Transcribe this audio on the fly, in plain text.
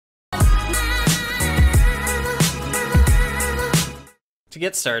To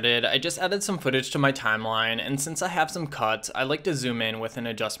get started, I just added some footage to my timeline, and since I have some cuts, I like to zoom in with an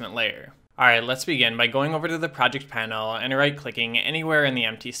adjustment layer. Alright, let's begin by going over to the project panel and right-clicking anywhere in the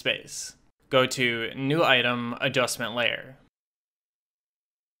empty space. Go to New Item, Adjustment Layer.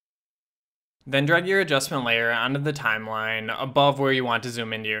 Then drag your adjustment layer onto the timeline above where you want to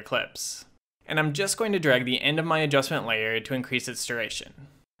zoom into your clips. And I'm just going to drag the end of my adjustment layer to increase its duration.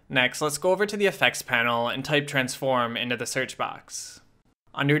 Next, let's go over to the Effects panel and type Transform into the search box.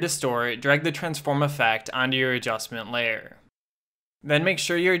 Under Distort, drag the Transform effect onto your adjustment layer. Then make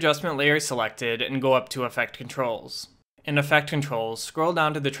sure your adjustment layer is selected and go up to Effect Controls. In Effect Controls, scroll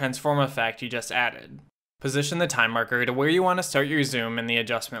down to the Transform effect you just added. Position the time marker to where you want to start your zoom in the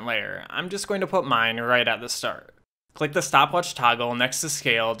adjustment layer. I'm just going to put mine right at the start. Click the stopwatch toggle next to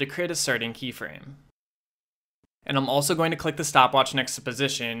Scale to create a starting keyframe. And I'm also going to click the stopwatch next to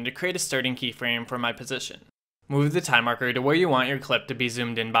Position to create a starting keyframe for my position. Move the time marker to where you want your clip to be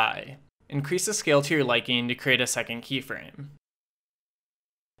zoomed in by. Increase the scale to your liking to create a second keyframe.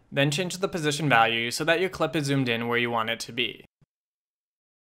 Then change the position value so that your clip is zoomed in where you want it to be.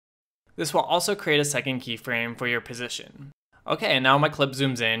 This will also create a second keyframe for your position. Okay, now my clip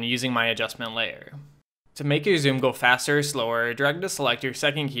zooms in using my adjustment layer. To make your zoom go faster or slower, drag to select your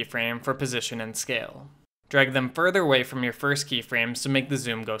second keyframe for position and scale. Drag them further away from your first keyframes to make the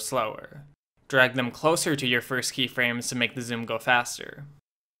zoom go slower. Drag them closer to your first keyframes to make the zoom go faster.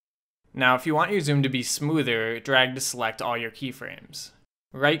 Now if you want your zoom to be smoother, drag to select all your keyframes.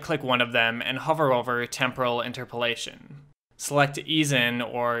 Right-click one of them and hover over Temporal Interpolation. Select Ease In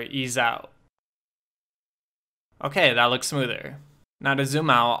or Ease Out. Okay, that looks smoother. Now to zoom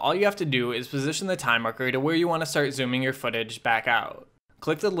out, all you have to do is position the time marker to where you want to start zooming your footage back out.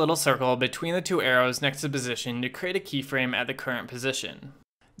 Click the little circle between the two arrows next to position to create a keyframe at the current position.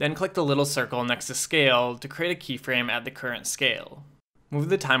 Then click the little circle next to Scale to create a keyframe at the current scale. Move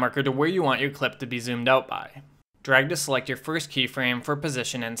the time marker to where you want your clip to be zoomed out by. Drag to select your first keyframe for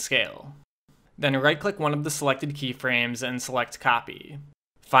position and scale. Then right-click one of the selected keyframes and select Copy.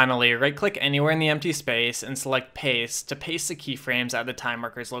 Finally, right-click anywhere in the empty space and select Paste to paste the keyframes at the time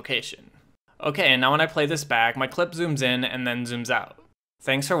marker's location. Okay, now when I play this back, my clip zooms in and then zooms out.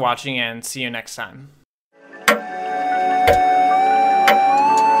 Thanks for watching and see you next time.